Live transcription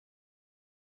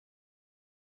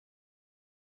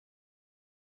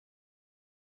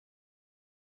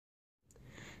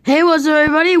Hey, what's up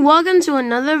everybody? Welcome to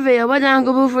another video by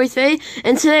Down43,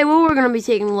 and today what we're going to be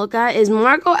taking a look at is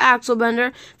Marco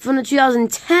Axelbender from the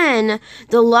 2010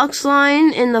 Deluxe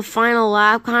line in the Final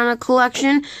Lap kind of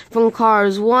collection from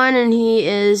Cars 1, and he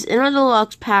is in a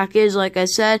deluxe package. Like I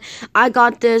said, I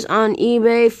got this on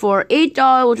eBay for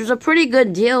 $8, which was a pretty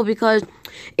good deal because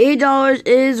 $8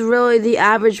 is really the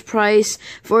average price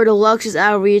for deluxes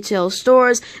at retail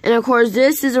stores. And of course,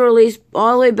 this is a release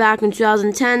all the way back in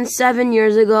 2010, 7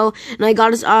 years ago. And I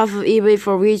got this off of eBay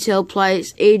for retail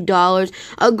price, $8.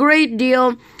 A great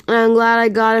deal. And I'm glad I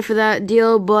got it for that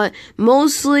deal. But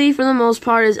mostly, for the most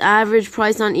part, his average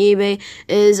price on eBay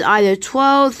is either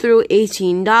 $12 through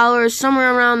 $18,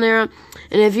 somewhere around there.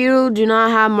 And if you do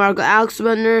not have Marco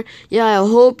Axelbender, yeah, I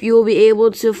hope you will be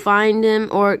able to find him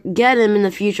or get him in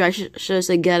the future. I should have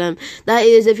said get him. That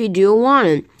is if you do want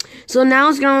him. So now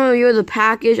let's go and review the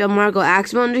package of Marco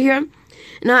Axelbender here.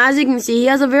 Now, as you can see, he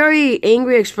has a very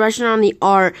angry expression on the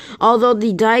art, although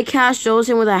the die-cast shows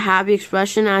him with a happy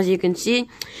expression, as you can see.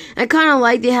 I kind of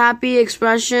like the happy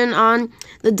expression on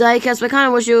the die-cast, but I kind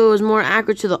of wish it was more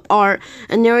accurate to the art.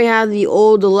 And there we have the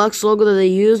old Deluxe logo that they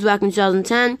used back in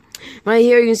 2010. Right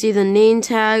here, you can see the name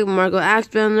tag, Marco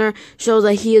Axelbender, shows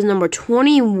that he is number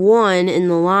 21 in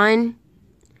the line.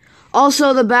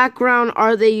 Also, the background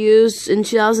art they used in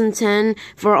 2010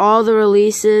 for all the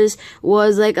releases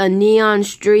was like a neon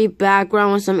street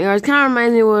background with some arrows. Kind of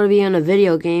reminds me of what would be in a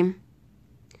video game.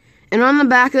 And on the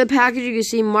back of the package, you can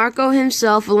see Marco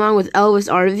himself along with Elvis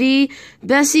RV,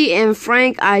 Bessie, and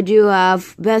Frank. I do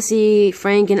have Bessie,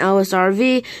 Frank, and Elvis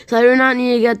RV, so I do not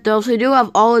need to get those. So I do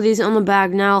have all of these on the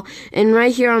back now. And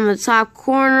right here on the top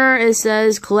corner, it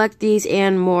says collect these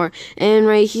and more. And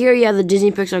right here, you have the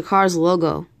Disney Pixar Cars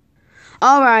logo.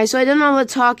 Alright, so I did all the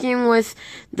talking with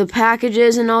the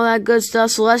packages and all that good stuff,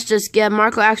 so let's just get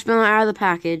Marco Axelbender out of the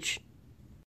package.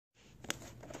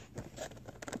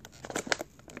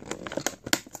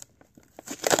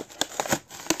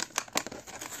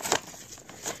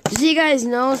 So you guys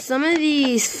know, some of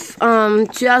these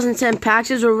 2010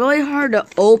 packages were really hard to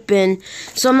open,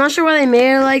 so I'm not sure why they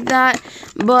made it like that,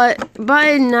 but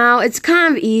by now, it's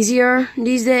kind of easier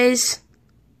these days.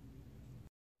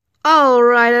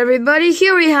 Alright everybody,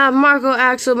 here we have Marco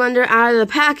Axelbender out of the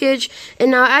package, and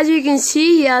now as you can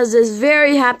see, he has this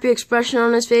very happy expression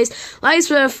on his face. Like I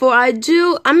said before, I'm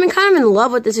kind of in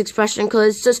love with this expression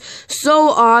because it's just so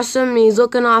awesome. He's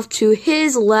looking off to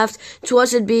his left, to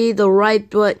us it'd be the right,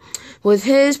 but with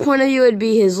his point of view it'd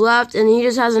be his left, and he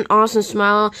just has an awesome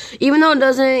smile. Even though it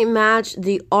doesn't match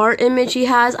the art image he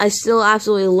has, I still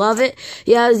absolutely love it.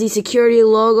 He has the security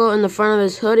logo in the front of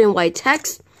his hood in white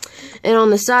text. And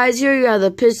on the sides here, you have the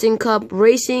Piston Cup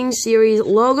Racing Series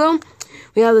logo.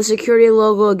 We have the security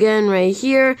logo again right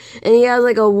here. And he has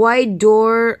like a white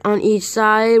door on each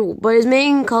side. But his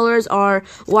main colors are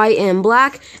white and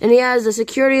black. And he has the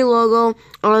security logo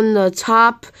on the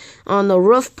top, on the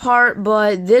roof part.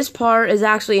 But this part is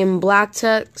actually in black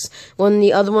text when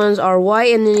the other ones are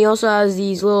white. And then he also has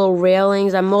these little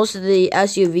railings that most of the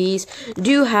SUVs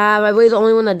do have. I believe the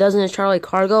only one that doesn't is Charlie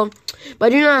Cargo. But I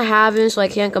do not have him, so I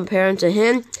can't compare him to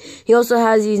him. He also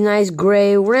has these nice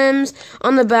gray rims.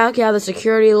 On the back, you have the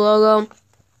security logo.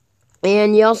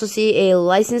 And you also see a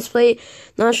license plate.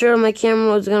 Not sure if my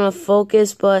camera was going to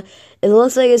focus, but it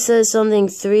looks like it says something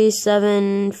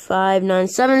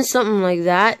 37597, something like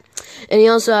that. And he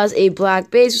also has a black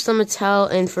base with some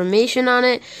Mattel information on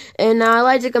it. And now I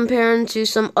like to compare him to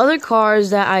some other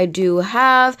cars that I do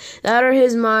have that are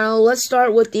his model. Let's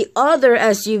start with the other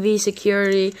SUV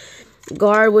security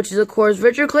guard, which is of course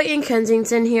Richard Clayton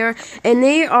Kensington here, and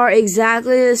they are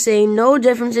exactly the same, no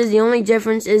differences. The only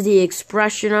difference is the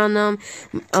expression on them.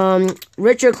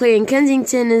 Richard Clayton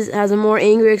Kensington has a more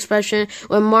angry expression,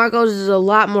 when Marco's is a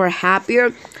lot more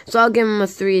happier, so I'll give him a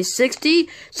 360,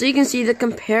 so you can see the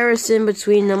comparison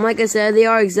between them. Like I said, they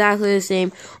are exactly the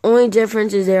same, only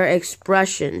difference is their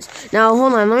expressions. Now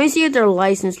hold on, let me see if their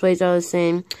license plates are the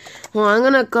same. Well, I'm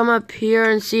gonna come up here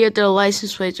and see if their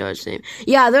license plates are the same.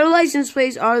 Yeah, their license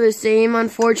plates are the same,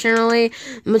 unfortunately.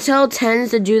 Mattel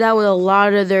tends to do that with a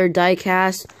lot of their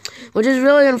die-cast, which is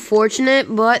really unfortunate,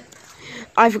 but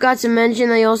I forgot to mention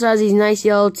that he also has these nice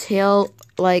yellow tail,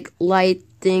 like, light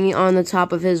thing on the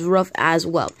top of his roof as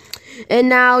well. And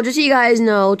now, just so you guys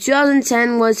know,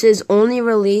 2010 was his only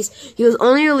release. He was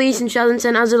only released in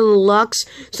 2010 as a deluxe,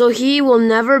 so he will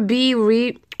never be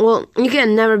well, he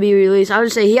can never be released. I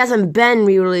would say he hasn't been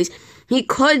re-released. He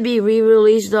could be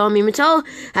re-released, though. I mean, Mattel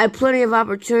had plenty of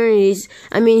opportunities.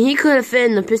 I mean, he could have fit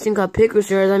in the Piston Cup Picker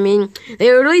Series. I mean,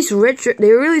 they released Richard in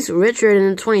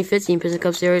the 2015 Piston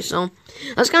Cup Series, so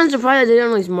I was kind of surprised that they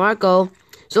didn't release Marco.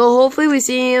 So hopefully we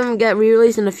see him get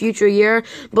re-released in a future year.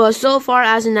 But so far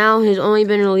as of now, he's only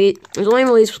released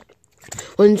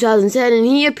in 2010, and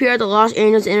he appeared at the Los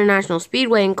Angeles International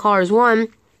Speedway in Cars 1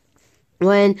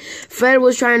 when Fred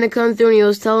was trying to come through, and he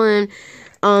was telling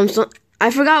him,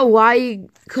 I forgot why he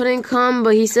couldn't come,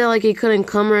 but he said like he couldn't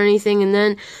come or anything, and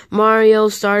then Mario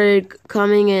started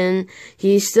coming, and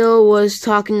he still was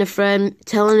talking to Fred,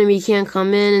 telling him he can't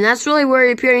come in, and that's really where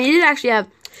he appeared. And he did actually have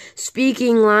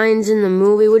speaking lines in the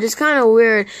movie, which is kind of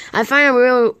weird. I find it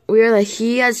real weird that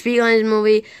he had speaking lines in the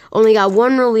movie, only got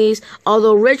one release,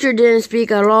 although Richard didn't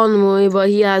speak at all in the movie, but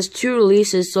he has 2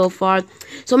 releases so far.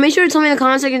 So make sure to tell me in the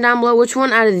comment section down below which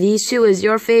one out of these 2 is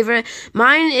your favorite.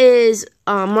 Mine is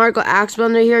Marco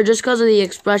Axelbender here, just because of the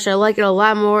expression. I like it a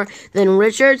lot more than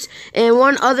Richard's. And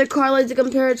one other car I like to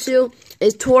compare it to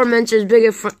is Tormentor's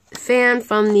biggest fan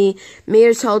from the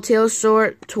Mater's Tall Tales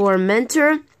short,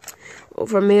 Tormentor.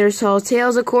 From Mater's Tall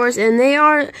Tales, of course, and they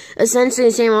are essentially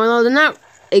the same, although they're not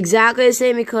exactly the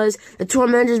same because the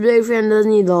Tormentor's big fan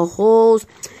doesn't need the holes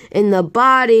in the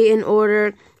body in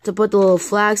order to put the little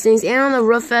flag things, and on the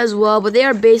roof as well, but they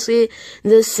are basically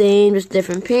the same, just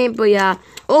different paint. But yeah,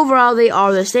 overall they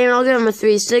are the same. I'll give them a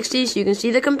 360 so you can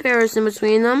see the comparison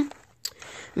between them.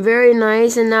 Very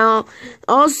nice. And now,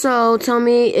 also tell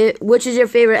me which is your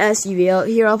favorite SUV.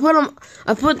 Here,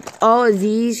 I put all of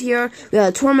these here. We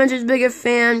have Tormentor's biggest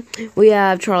fan. We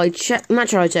have not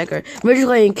Charlie Checker, Richard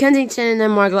Clayton Kensington, and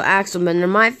then Marco Axelbender.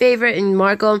 My favorite, and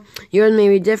Marco, yours may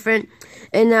be different.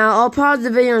 And now I'll pause the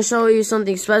video and show you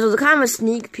something special. It's kind of a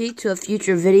sneak peek to a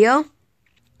future video.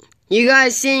 You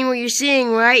guys seeing what you're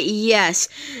seeing, right? Yes.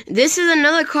 This is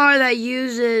another car that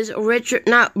uses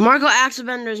Marco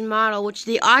Axelbender's model, which is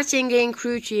the Octane Gang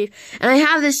Crew Chief. And I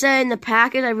have this set in the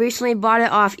package. I recently bought it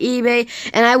off eBay.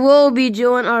 And I will be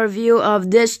doing a review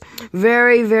of this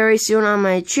very, very soon on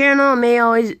my channel. It may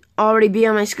already be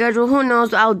on my schedule. Who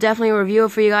knows? But I'll definitely review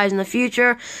it for you guys in the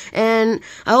future. And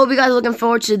I hope you guys are looking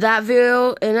forward to that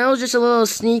video. And it was just a little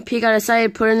sneak peek I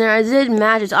decided to put in there. I did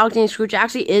match. It's Octane Scrooge. It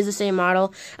actually is the same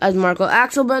model as Marco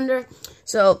Axelbender.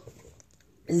 So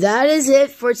that is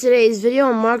it for today's video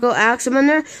on Marco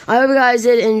Axelbender. I hope you guys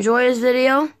did enjoy this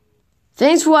video.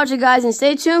 Thanks for watching, guys, and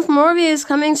stay tuned for more reviews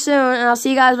coming soon. And I'll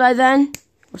see you guys by then.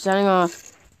 We're signing off.